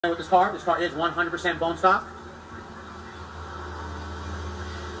With this car is 100% bone stock.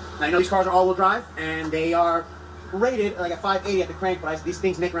 Now, you know these cars are all-wheel drive, and they are rated like a 580 at the crank, but these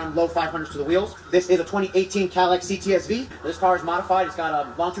things make around low 500s to the wheels. This is a 2018 Cadillac Cts-V. This car is modified. It's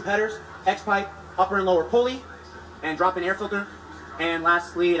got long tube headers, X-pipe, upper and lower pulley, and drop-in air filter. And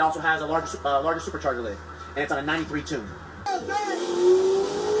lastly, it also has a larger supercharger lid, and it's on a 93 tune. See,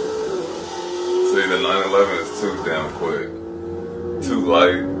 the 911 is too damn quick. Too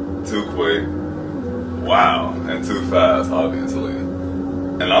light, too quick, wow, and too fast, obviously.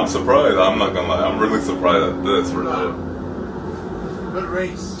 And I'm surprised, I'm not gonna lie, I'm really surprised at this for real. Good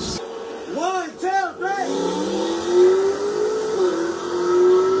race. 1, 2, 3!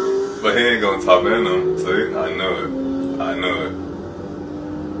 But he ain't gonna top in them, see? I knew it. I knew it.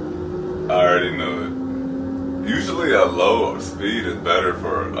 I already knew it. Usually a low speed is better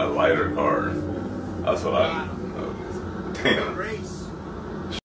for a lighter car. That's what I noticed. Damn.